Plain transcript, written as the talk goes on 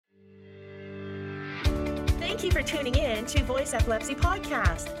Thank you for tuning in to Voice Epilepsy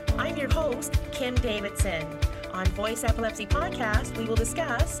Podcast. I'm your host, Kim Davidson. On Voice Epilepsy Podcast, we will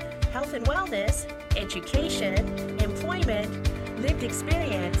discuss health and wellness, education, employment, lived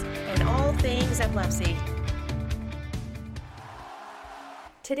experience, and all things epilepsy.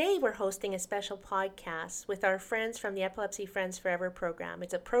 Today, we're hosting a special podcast with our friends from the Epilepsy Friends Forever program.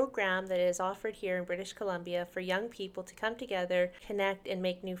 It's a program that is offered here in British Columbia for young people to come together, connect, and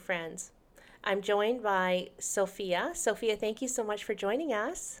make new friends. I'm joined by Sophia. Sophia, thank you so much for joining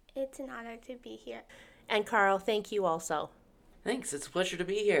us. It's an honor to be here. And Carl, thank you also. Thanks, it's a pleasure to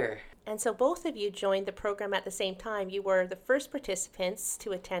be here. And so both of you joined the program at the same time. You were the first participants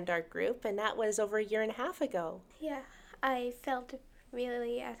to attend our group, and that was over a year and a half ago. Yeah, I felt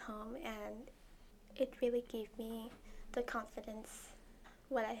really at home, and it really gave me the confidence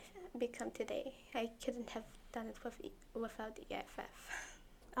what I've become today. I couldn't have done it without the EFF.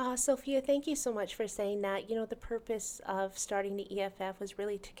 Sophia, thank you so much for saying that. You know, the purpose of starting the EFF was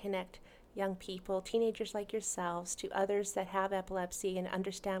really to connect young people, teenagers like yourselves, to others that have epilepsy and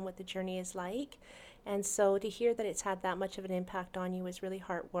understand what the journey is like. And so to hear that it's had that much of an impact on you is really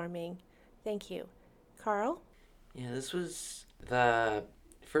heartwarming. Thank you. Carl? Yeah, this was the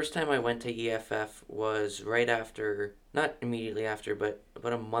first time I went to EFF was right after, not immediately after, but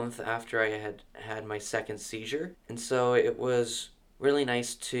about a month after I had my second seizure. And so it was really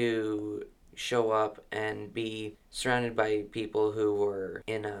nice to show up and be surrounded by people who were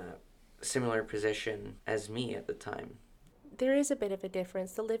in a similar position as me at the time. There is a bit of a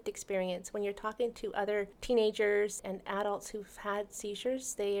difference, the lived experience. When you're talking to other teenagers and adults who've had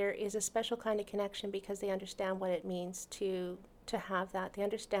seizures, there is a special kind of connection because they understand what it means to have that. They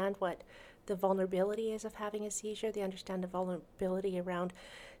understand what the vulnerability is of having a seizure. They understand the vulnerability around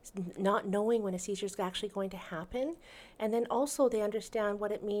not knowing when a seizure is actually going to happen. And then also they understand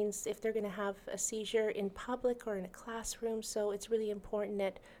what it means if they're going to have a seizure in public or in a classroom. So it's really important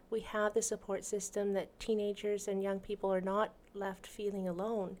that we have the support system, that teenagers and young people are not left feeling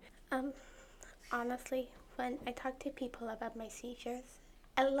alone. Honestly, when I talk to people about my seizures,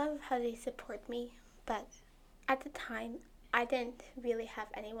 I love how they support me, but at the time, I didn't really have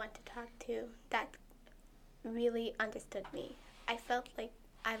anyone to talk to that really understood me. I felt like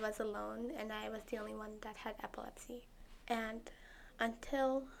I was alone and I was the only one that had epilepsy. And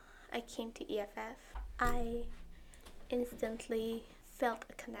until I came to EFF, I instantly felt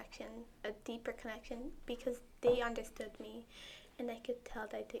a connection, a deeper connection, because they understood me and I could tell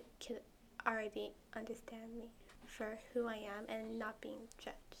that they could already understand me for who I am and not being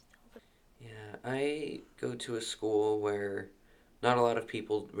judged. Yeah, I go to a school where not a lot of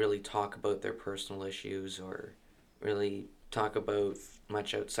people really talk about their personal issues or really talk about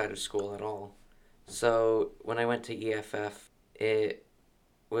much outside of school at all. So when I went to EFF, it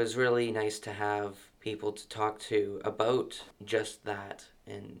was really nice to have people to talk to about just that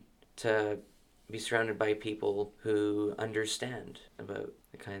and to be surrounded by people who understand about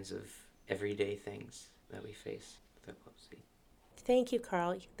the kinds of everyday things that we face with epilepsy. Thank you,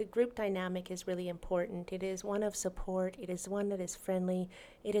 Carl. The group dynamic is really important. It is one of support. It is one that is friendly.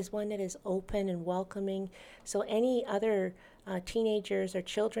 It is one that is open and welcoming. So any other teenagers or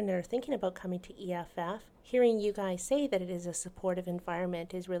children that are thinking about coming to EFF, hearing you guys say that it is a supportive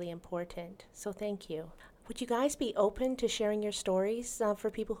environment is really important. So thank you. Would you guys be open to sharing your stories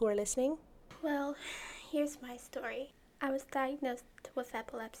for people who are listening? Well, here's my story. I was diagnosed with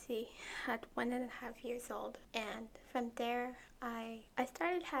epilepsy at 1.5 years old, and from there I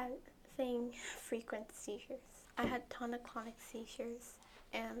started having frequent seizures. I had tonic-clonic seizures,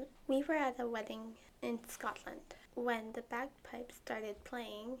 and we were at a wedding in Scotland. When the bagpipes started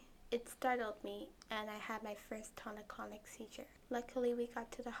playing, it startled me, and I had my first tonic-clonic seizure. Luckily, we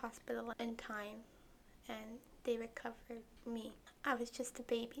got to the hospital in time, and they recovered me. I was just a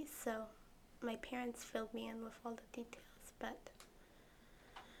baby, so my parents filled me in with all the details. But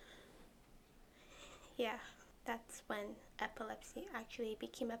yeah, that's when epilepsy actually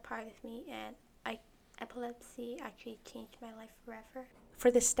became a part of me, and epilepsy actually changed my life forever. For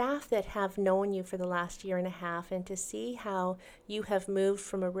the staff that have known you for the last year and a half, and to see how you have moved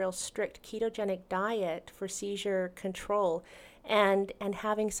from a real strict ketogenic diet for seizure control and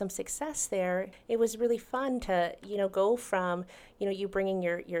having some success there, it was really fun to, go from, you bringing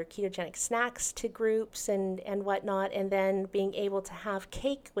your ketogenic snacks to groups and whatnot, and then being able to have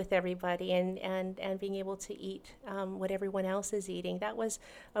cake with everybody and being able to eat what everyone else is eating. That was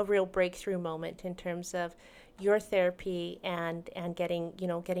a real breakthrough moment in terms of your therapy and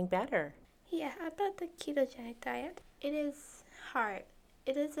getting better. Yeah, about the ketogenic diet, it is hard.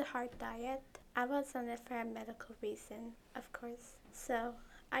 It is a hard diet. I was on it for a medical reason, of course. So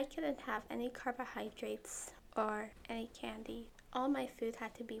I couldn't have any carbohydrates or any candy. All my food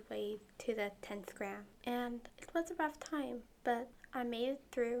had to be weighed to the 10th gram. And it was a rough time, but I made it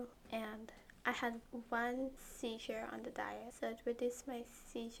through, and I had one seizure on the diet, so it reduced my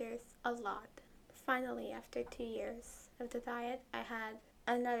seizures a lot. Finally, after 2 years of the diet, I had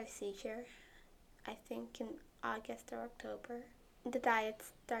another seizure, I think in August or October. The diet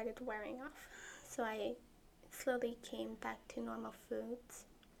started wearing off, so I slowly came back to normal foods.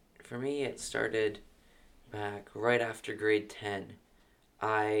 For me, it started back right after grade 10.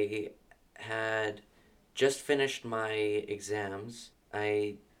 I had just finished my exams.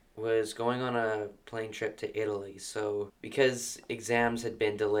 I was going on a plane trip to Italy, so because exams had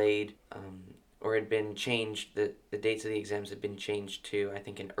been delayed, or had been changed, the dates of the exams had been changed to, I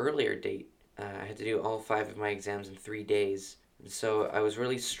think, an earlier date. I had to do all 5 of my exams in 3 days. So I was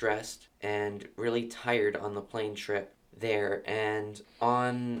really stressed and really tired on the plane trip there. And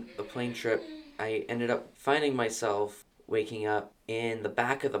on the plane trip, I ended up finding myself waking up in the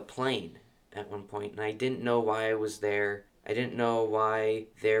back of the plane at one point, and I didn't know why I was there. I didn't know why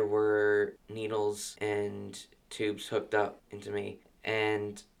there were needles and tubes hooked up into me,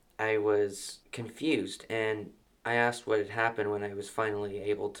 and I was confused. And I asked what had happened when I was finally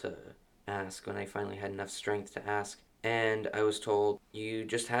able to ask, when I finally had enough strength to ask. And I was told, you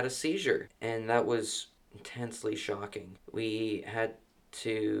just had a seizure. And that was intensely shocking. We had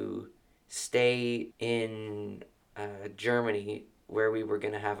to stay in Germany where we were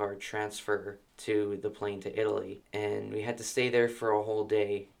going to have our transfer to the plane to Italy. And we had to stay there for a whole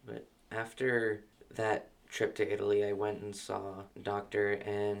day. But after that trip to Italy, I went and saw a doctor,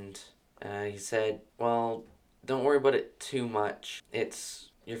 and he said, well, don't worry about it too much. It's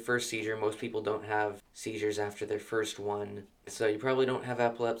your first seizure. Most people don't have seizures after their first one. So you probably don't have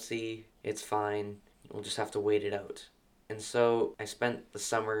epilepsy. It's fine. We'll just have to wait it out. And so I spent the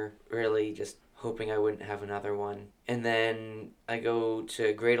summer really just hoping I wouldn't have another one. And then I go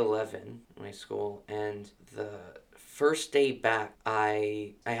to grade 11, my school, and the first day back,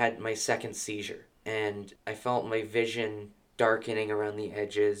 I had my second seizure. And I felt my vision darkening around the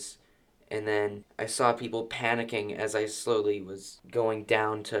edges. And then I saw people panicking as I slowly was going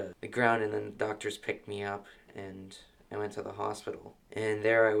down to the ground, and then the doctors picked me up and I went to the hospital. And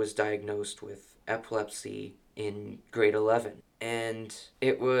there I was diagnosed with epilepsy in grade 11. And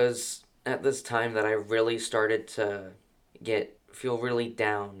it was at this time that I really started to feel really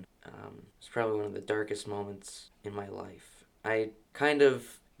down. It's probably one of the darkest moments in my life. I kind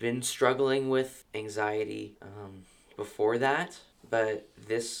of been struggling with anxiety before that, but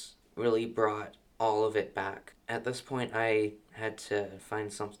this really brought all of it back. At this point, I had to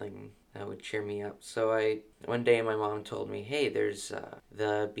find something that would cheer me up. So one day my mom told me, hey, there's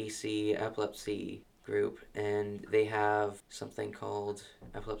the BC Epilepsy group, and they have something called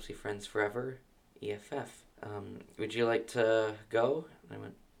Epilepsy Friends Forever, EFF. Would you like to go? And I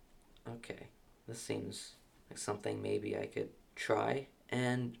went, okay, this seems like something maybe I could try.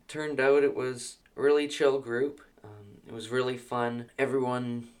 And turned out it was a really chill group. It was really fun.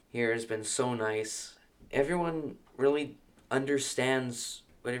 Everyone here has been so nice. Everyone really understands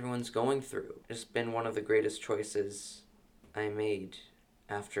what everyone's going through. It's been one of the greatest choices I made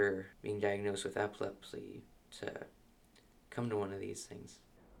after being diagnosed with epilepsy to come to one of these things.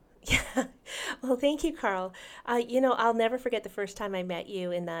 Yeah. Well, thank you, Carl. I'll never forget the first time I met you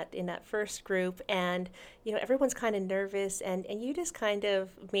in that first group, and everyone's kind of nervous, and you just kind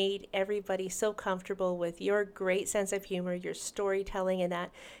of made everybody so comfortable with your great sense of humor, your storytelling,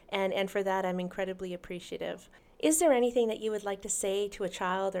 and for that I'm incredibly appreciative. Is there anything that you would like to say to a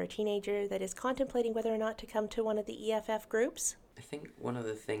child or a teenager that is contemplating whether or not to come to one of the EFF groups? I think one of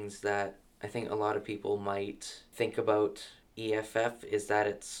the things that I think a lot of people might think about EFF is that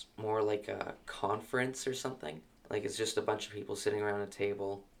it's more like a conference or something. Like it's just a bunch of people sitting around a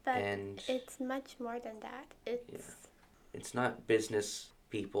table. But and it's much more than that. It's not business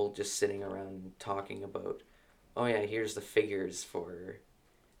people just sitting around talking about, oh yeah, here's the figures for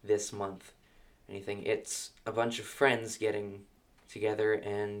this month. Anything. It's a bunch of friends getting together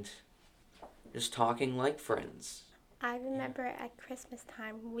and just talking like friends. I remember at Christmas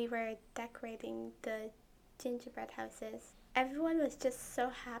time we were decorating the gingerbread houses. Everyone was just so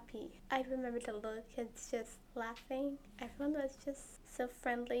happy. I remember the little kids just laughing. Everyone was just so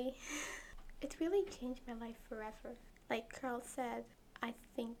friendly. It really changed my life forever. Like Carl said, I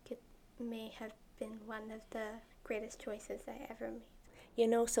think it may have been one of the greatest choices I ever made. You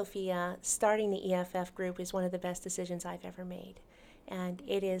know, Sophia, starting the EFF group is one of the best decisions I've ever made. And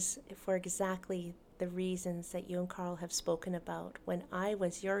it is for exactly the reasons that you and Carl have spoken about. When I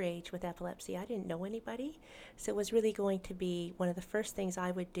was your age with epilepsy, I didn't know anybody. So it was really going to be one of the first things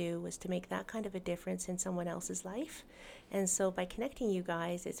I would do was to make that kind of a difference in someone else's life. And so by connecting you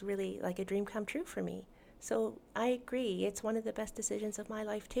guys, it's really like a dream come true for me. So I agree, it's one of the best decisions of my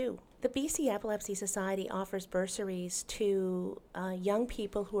life too. The BC Epilepsy Society offers bursaries to young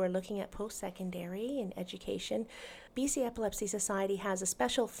people who are looking at post-secondary and education. BC Epilepsy Society has a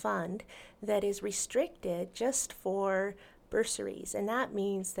special fund that is restricted just for bursaries, and that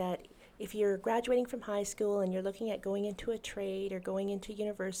means that if you're graduating from high school and you're looking at going into a trade or going into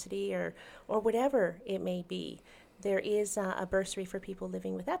university or whatever it may be, there is a bursary for people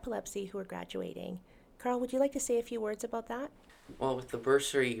living with epilepsy who are graduating. Carl, would you like to say a few words about that? Well, with the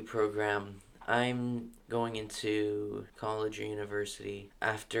bursary program, I'm going into college or university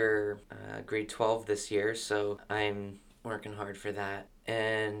after grade 12 this year, so I'm working hard for that.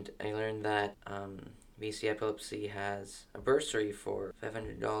 And I learned that BC Epilepsy has a bursary for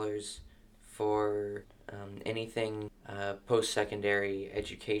 $500 for anything post-secondary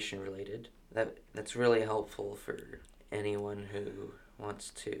education related. That's really helpful for anyone who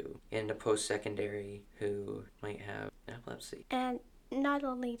wants to get into post-secondary who might have epilepsy. And not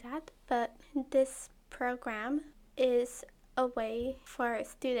only that, but this program is a way for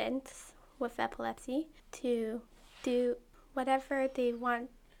students with epilepsy to do whatever they want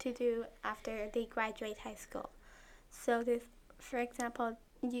to do after they graduate high school. So this, for example,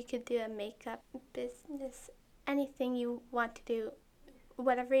 you could do a makeup business, anything you want to do,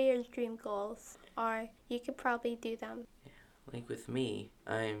 whatever your dream goals are, you could probably do them. Like with me,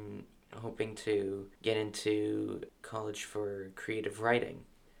 I'm hoping to get into college for creative writing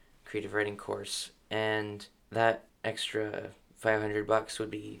course, and that extra $500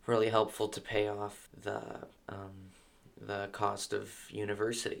 would be really helpful to pay off the cost of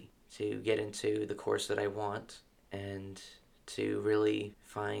university to get into the course that I want and to really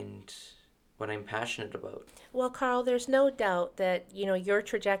find what I'm passionate about. Well, Carl, there's no doubt that, your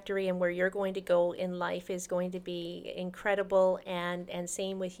trajectory and where you're going to go in life is going to be incredible, and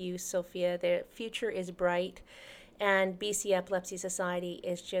same with you, Sophia. The future is bright, and BC Epilepsy Society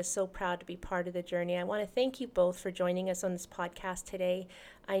is just so proud to be part of the journey. I want to thank you both for joining us on this podcast today.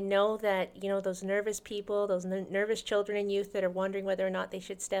 I know that, those nervous people, those nervous children and youth that are wondering whether or not they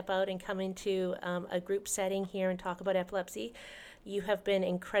should step out and come into a group setting here and talk about epilepsy. You have been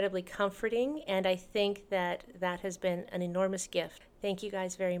incredibly comforting, and I think that has been an enormous gift. Thank you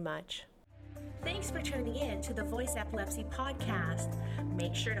guys very much. Thanks for tuning in to the Voice Epilepsy podcast.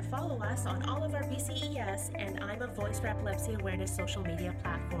 Make sure to follow us on all of our BCES and I'm a Voice for Epilepsy Awareness social media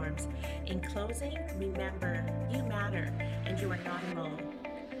platforms. In closing, remember, you matter, and you are not alone.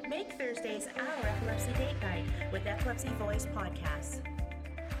 Make Thursdays our Epilepsy Date Night with Epilepsy Voice Podcasts.